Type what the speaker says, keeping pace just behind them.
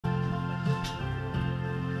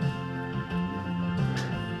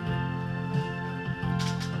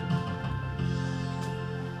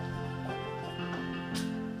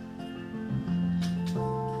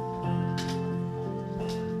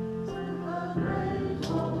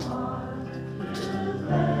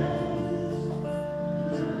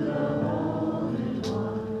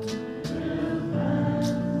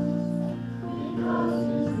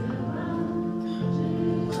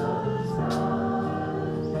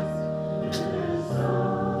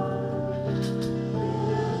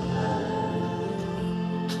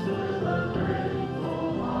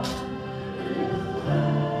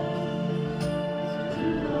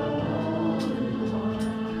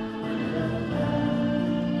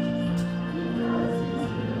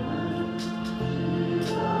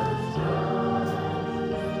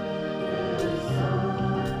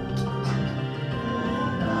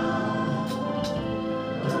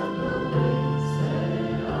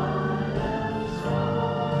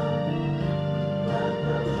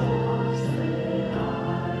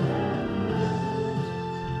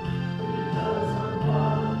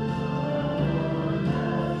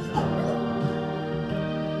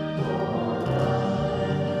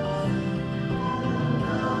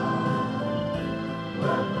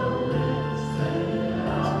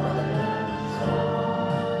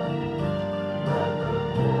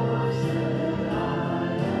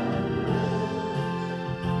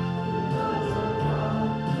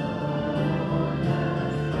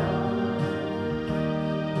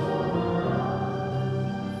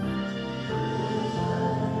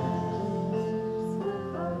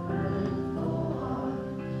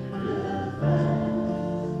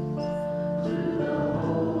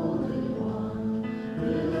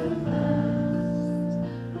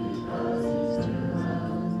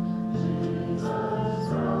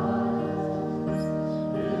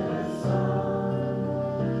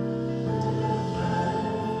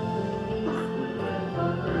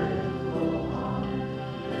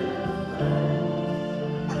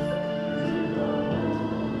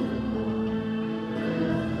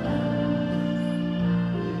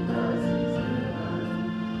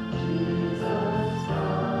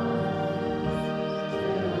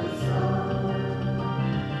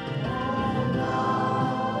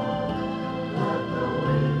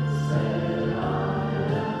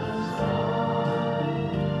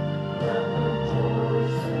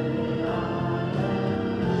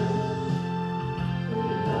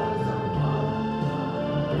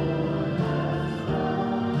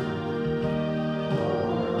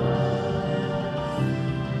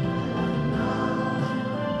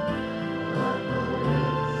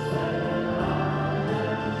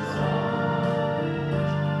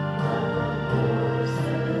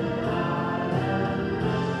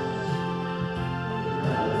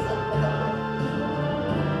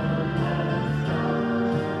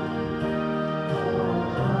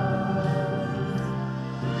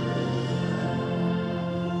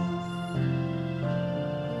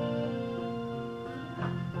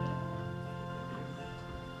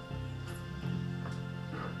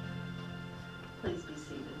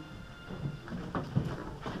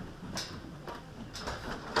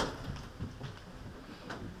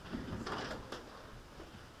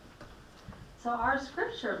our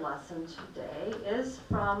scripture lesson today is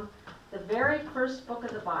from the very first book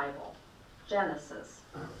of the Bible, Genesis.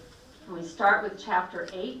 We start with chapter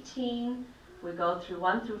 18, we go through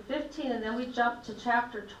 1 through 15, and then we jump to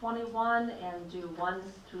chapter 21 and do 1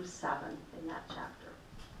 through 7 in that chapter.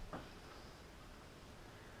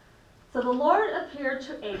 So the Lord appeared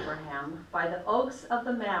to Abraham by the oaks of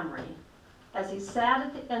the Mamre, as he sat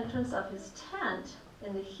at the entrance of his tent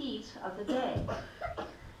in the heat of the day.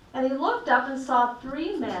 And he looked up and saw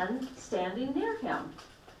 3 men standing near him.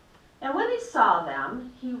 And when he saw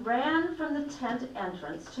them, he ran from the tent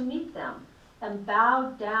entrance to meet them and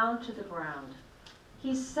bowed down to the ground.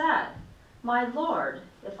 He said, "My Lord,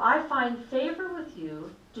 if I find favor with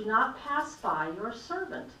you, do not pass by your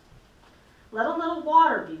servant. Let a little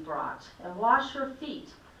water be brought, and wash your feet,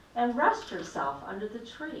 and rest yourself under the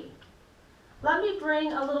tree. Let me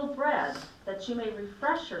bring a little bread, that you may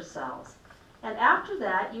refresh yourselves, and after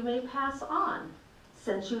that you may pass on,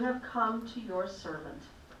 since you have come to your servant."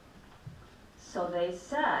 So they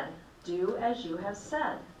said, "Do as you have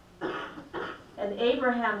said." And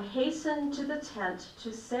Abraham hastened to the tent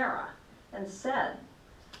to Sarah, and said,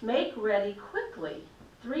 "Make ready quickly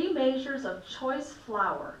 3 measures of choice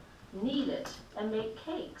flour, knead it, and make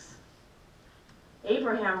cakes."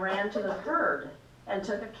 Abraham ran to the herd, and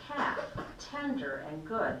took a calf, tender and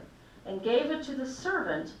good, and gave it to the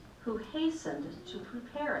servant who hastened to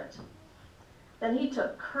prepare it. Then he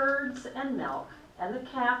took curds and milk, and the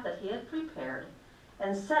calf that he had prepared,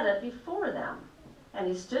 and set it before them, and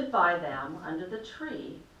he stood by them under the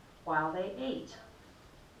tree while they ate.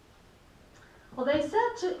 Well, they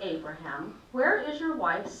said to Abraham, "Where is your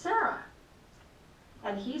wife Sarah?"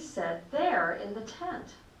 And he said, "There in the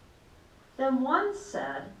tent." Then one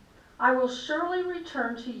said, "I will surely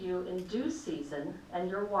return to you in due season,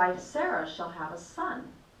 and your wife Sarah shall have a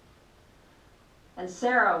son." And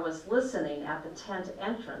Sarah was listening at the tent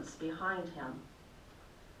entrance behind him.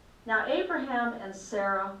 Now Abraham and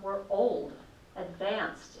Sarah were old,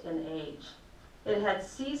 advanced in age. It had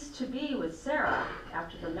ceased to be with Sarah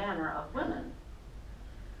after the manner of women.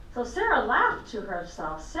 So Sarah laughed to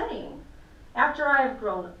herself, saying, "After I have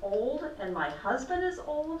grown old and my husband is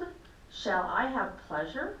old, shall I have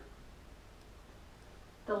pleasure?"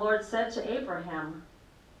 The Lord said to Abraham,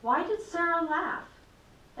 "Why did Sarah laugh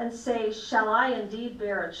and say, 'Shall I indeed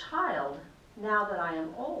bear a child now that I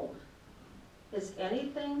am old?' Is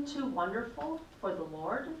anything too wonderful for the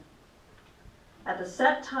Lord? At the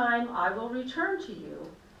set time I will return to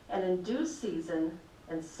you, and in due season,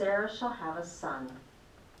 and Sarah shall have a son."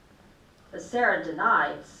 But Sarah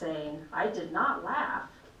denied, saying, "I did not laugh,"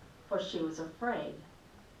 for she was afraid.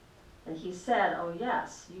 And he said, "Oh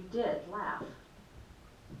yes, you did laugh."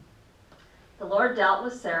 The Lord dealt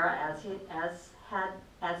with Sarah as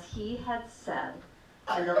he had said,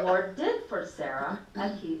 and the Lord did for Sarah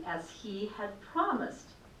as he had promised.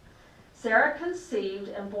 Sarah conceived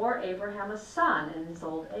and bore Abraham a son in his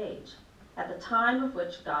old age, at the time of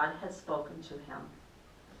which God had spoken to him.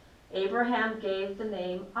 Abraham gave the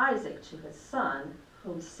name Isaac to his son,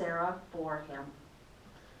 whom Sarah bore him.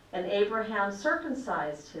 And Abraham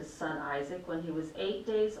circumcised his son Isaac when he was 8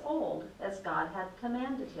 days old, as God had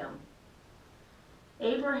commanded him.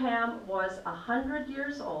 Abraham was 100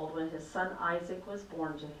 years old when his son Isaac was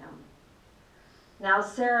born to him. Now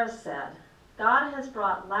Sarah said, "God has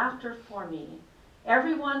brought laughter for me.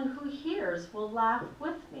 Everyone who hears will laugh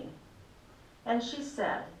with me." And she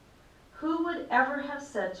said, "Who would ever have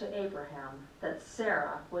said to Abraham that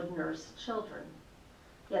Sarah would nurse children?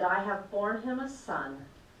 Yet I have borne him a son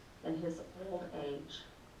in his old age."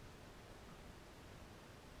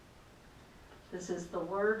 This is the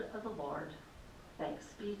word of the Lord.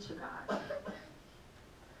 Thanks be to God.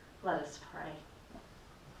 Let us pray.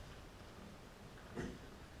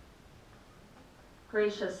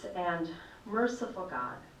 Gracious and merciful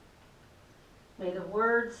God, may the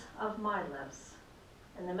words of my lips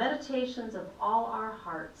and the meditations of all our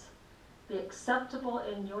hearts be acceptable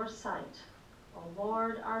in your sight, O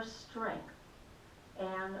Lord, our strength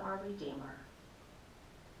and our Redeemer.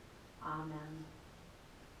 Amen.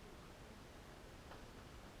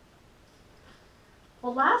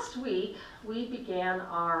 Well, last week we began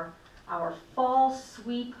our fall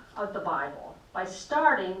sweep of the Bible by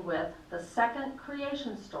starting with the second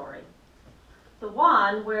creation story, the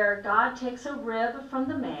one where God takes a rib from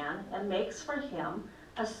the man and makes for him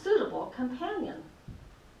a suitable companion.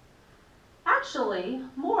 Actually,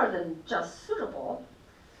 more than just suitable,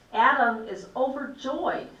 Adam is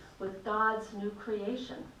overjoyed with God's new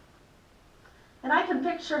creation. And I can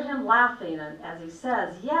picture him laughing as he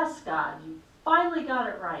says, "Yes, God, you finally got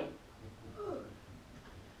it right."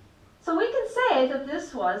 So we can say that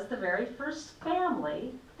this was the very first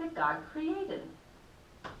family that God created.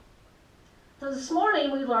 So this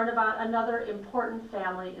morning we learned about another important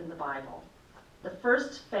family in the Bible, the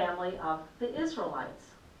first family of the Israelites.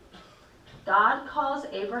 God calls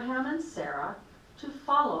Abraham and Sarah to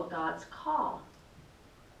follow God's call.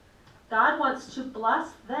 God wants to bless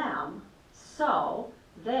them so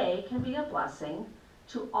they can be a blessing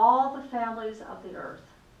to all the families of the earth.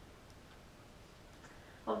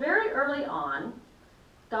 Well, very early on,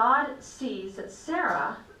 God sees that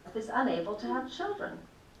Sarah is unable to have children.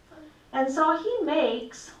 And so he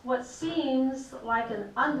makes what seems like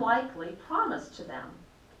an unlikely promise to them.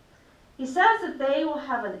 He says that they will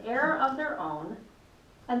have an heir of their own,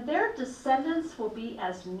 and their descendants will be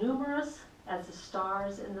as numerous as the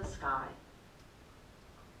stars in the sky.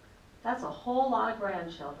 That's a whole lot of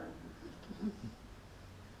grandchildren.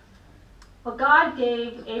 Well, God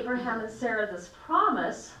gave Abraham and Sarah this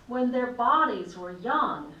promise when their bodies were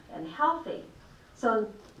young and healthy, so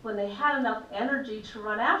when they had enough energy to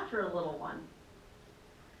run after a little one.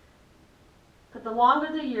 But the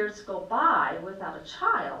longer the years go by without a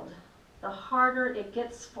child, the harder it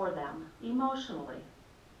gets for them emotionally.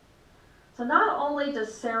 So not only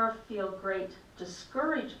does Sarah feel great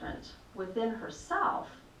discouragement within herself,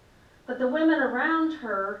 but the women around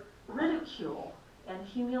her ridicule and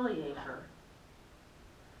humiliate her.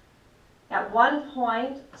 At one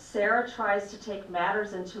point, Sarah tries to take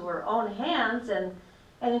matters into her own hands and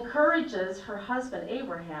encourages her husband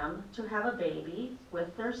Abraham to have a baby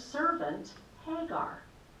with their servant Hagar.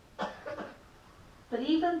 But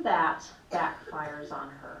even that backfires on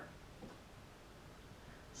her.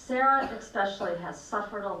 Sarah especially has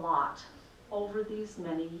suffered a lot over these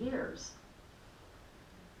many years.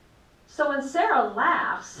 So when Sarah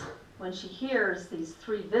laughs when she hears these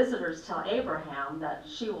three visitors tell Abraham that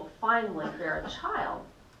she will finally bear a child,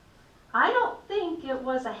 I don't think it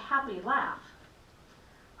was a happy laugh.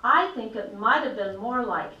 I think it might have been more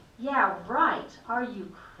like, yeah, right, are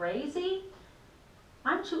you crazy?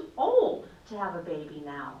 I'm too old to have a baby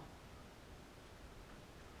now.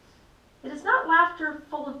 It is not laughter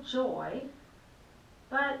full of joy,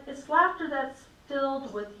 but it's laughter that's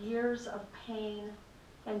filled with years of pain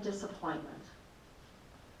and disappointment.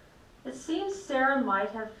 It seems Sarah might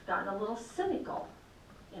have gotten a little cynical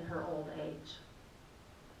in her old age.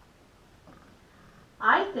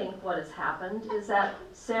 I think what has happened is that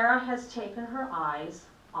Sarah has taken her eyes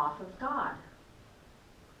off of God.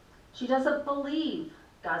 She doesn't believe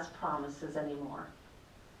God's promises anymore.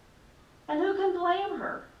 And who can blame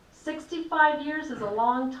her? 65 years is a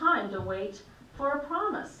long time to wait for a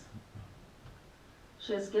promise.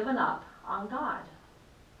 She has given up on God.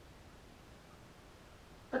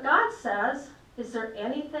 But God says, is there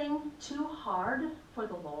anything too hard for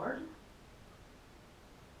the Lord?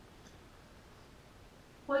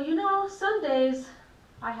 Well, you know, some days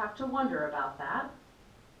I have to wonder about that.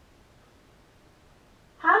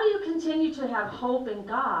 How do you continue to have hope in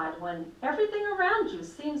God when everything around you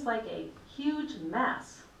seems like a huge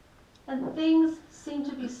mess and things seem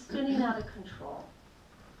to be spinning out of control?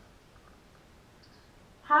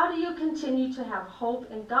 How do you continue to have hope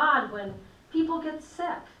in God when people get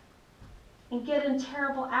sick and get in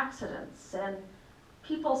terrible accidents and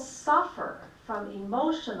people suffer from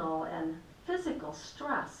emotional and physical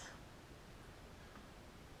stress?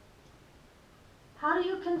 How do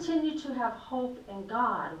you continue to have hope in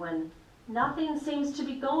God when nothing seems to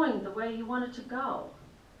be going the way you want it to go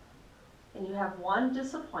and you have one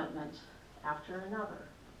disappointment after another?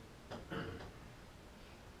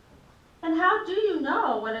 And how do you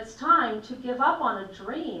know when it's time to give up on a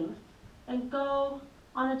dream and go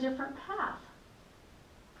on a different path?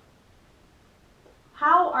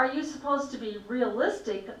 How are you supposed to be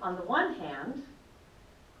realistic on the one hand,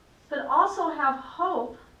 but also have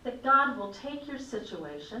hope that God will take your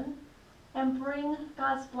situation and bring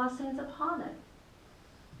God's blessings upon it?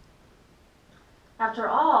 After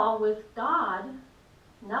all, with God,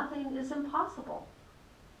 nothing is impossible.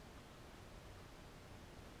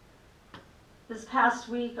 This past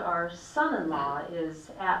week, our son-in-law is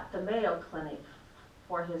at the Mayo Clinic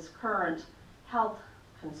for his current health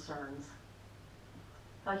concerns.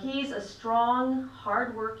 He's a strong,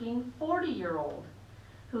 hard-working 40-year-old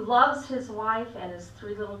who loves his wife and his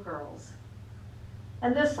 3 little girls.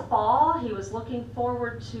 And this fall, he was looking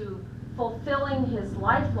forward to fulfilling his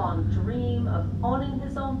lifelong dream of owning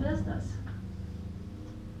his own business.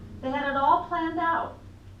 They had it all planned out.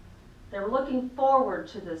 They were looking forward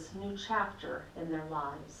to this new chapter in their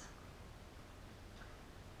lives.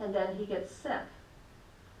 And then he gets sick.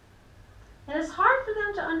 And it's hard for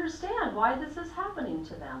them to understand why this is happening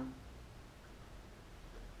to them.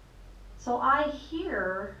 So I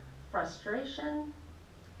hear frustration,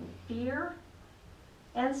 fear,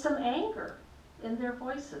 and some anger in their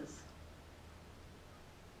voices.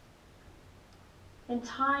 In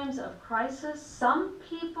times of crisis, some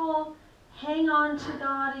people hang on to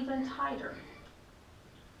God even tighter,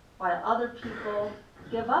 while other people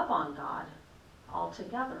give up on God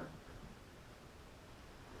altogether.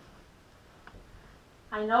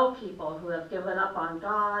 I know people who have given up on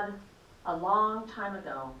God a long time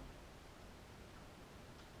ago.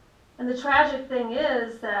 And the tragic thing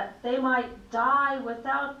is that they might die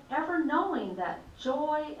without ever knowing that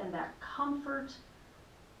joy and that comfort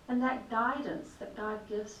and that guidance that God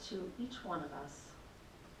gives to each one of us.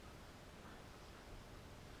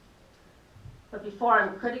 But before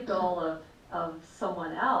I'm critical of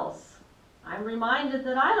someone else, I'm reminded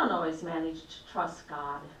that I don't always manage to trust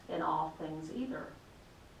God in all things either.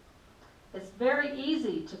 It's very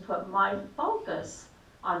easy to put my focus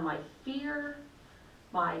on my fear,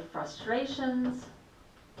 my frustrations,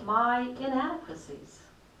 my inadequacies.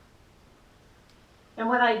 And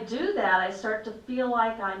when I do that, I start to feel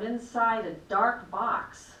like I'm inside a dark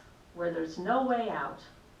box where there's no way out.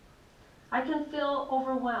 I can feel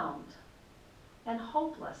overwhelmed and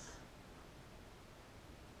hopeless.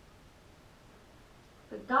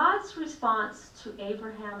 But God's response to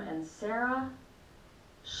Abraham and Sarah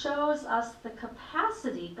shows us the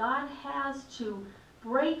capacity God has to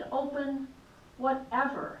break open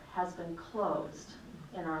whatever has been closed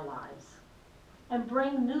in our lives and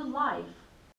bring new life